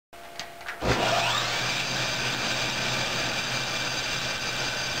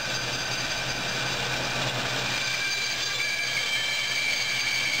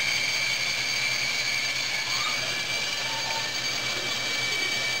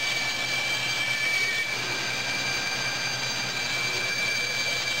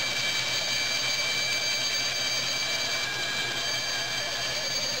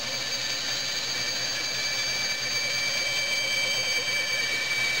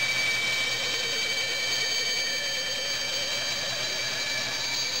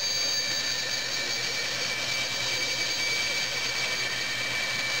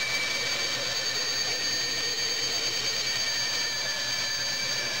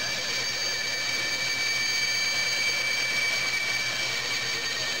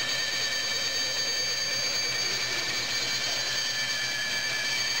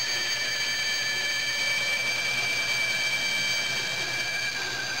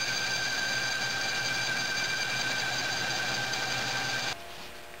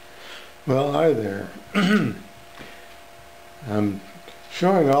Well, hi there. I'm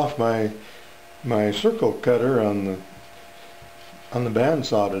showing off my circle cutter on the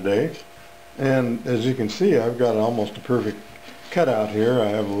bandsaw today, and as you can see, I've got almost a perfect cutout here. I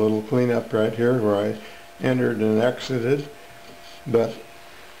have a little cleanup right here where I entered and exited, but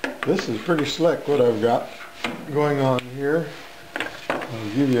this is pretty slick what I've got going on here. I'll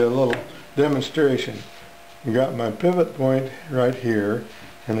give you a little demonstration. I've got my pivot point right here,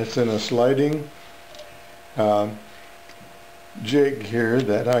 and it's in a sliding jig here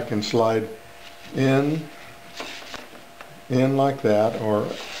that I can slide in like that, or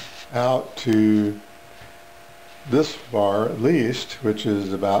out to this far at least, which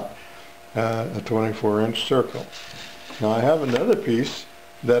is about a 24-inch circle. Now I have another piece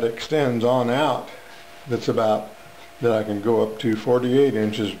that extends on out that I can go up to 48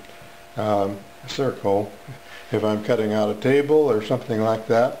 inches circle if I'm cutting out a table or something like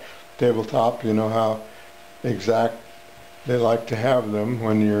that. Tabletop, you know how exact they like to have them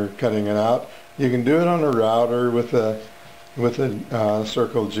when you're cutting it out. You can do it on a router with a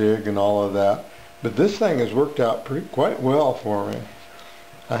circle jig and all of that, but this thing has worked out quite well for me.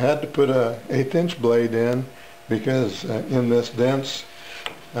 I had to put a 1/8 inch blade in because in this dense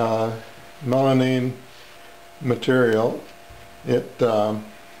melamine material, it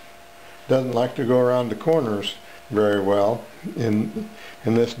doesn't like to go around the corners very well in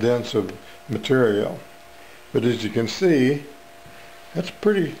this dense of material. But as you can see, that's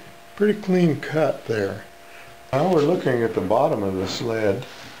pretty clean cut there. Now we're looking at the bottom of the sled.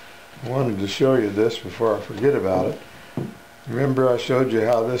 I wanted to show you this before I forget about it. Remember I showed you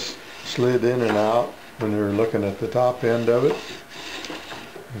how this slid in and out when we were looking at the top end of it?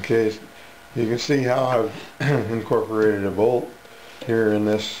 Okay, you can see how I've incorporated a bolt here in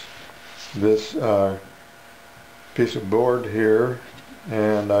this piece of board here,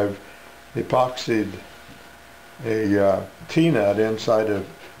 and I've epoxied a T-nut inside of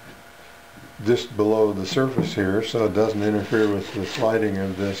just below the surface here, so it doesn't interfere with the sliding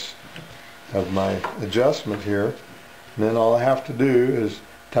of my adjustment here. And then all I have to do is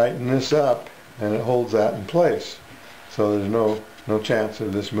tighten this up, and it holds that in place. So there's no chance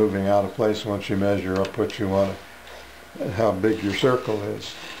of this moving out of place once you measure up what you want, how big your circle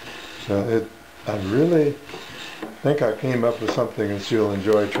is. So I really think I came up with something that you'll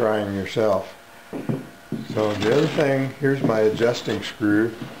enjoy trying yourself. So the other thing, here's my adjusting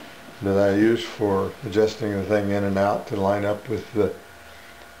screw that I use for adjusting the thing in and out to line up with the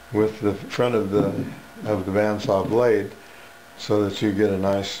front of the bandsaw blade, so that you get a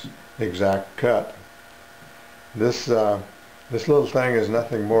nice exact cut. This little thing is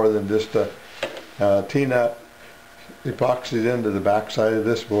nothing more than just a T-nut epoxied into the back side of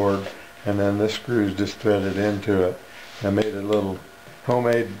this board, and then this screw is just threaded into it. I made a little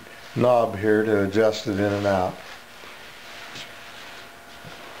homemade knob here to adjust it in and out.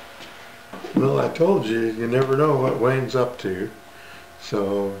 Well, I told you, you never know what Wayne's up to.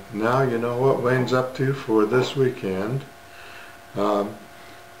 So now you know what Wayne's up to for this weekend.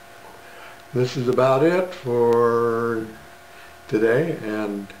 This is about it for today,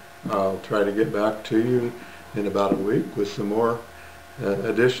 and I'll try to get back to you in about a week with some more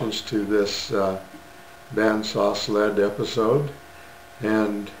additions to this bandsaw sled episode,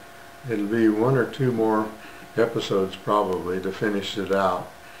 and it'll be 1 or 2 more episodes probably to finish it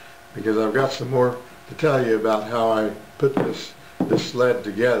out, because I've got some more to tell you about how I put this sled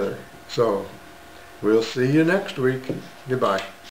together. So we'll see you next week. Goodbye.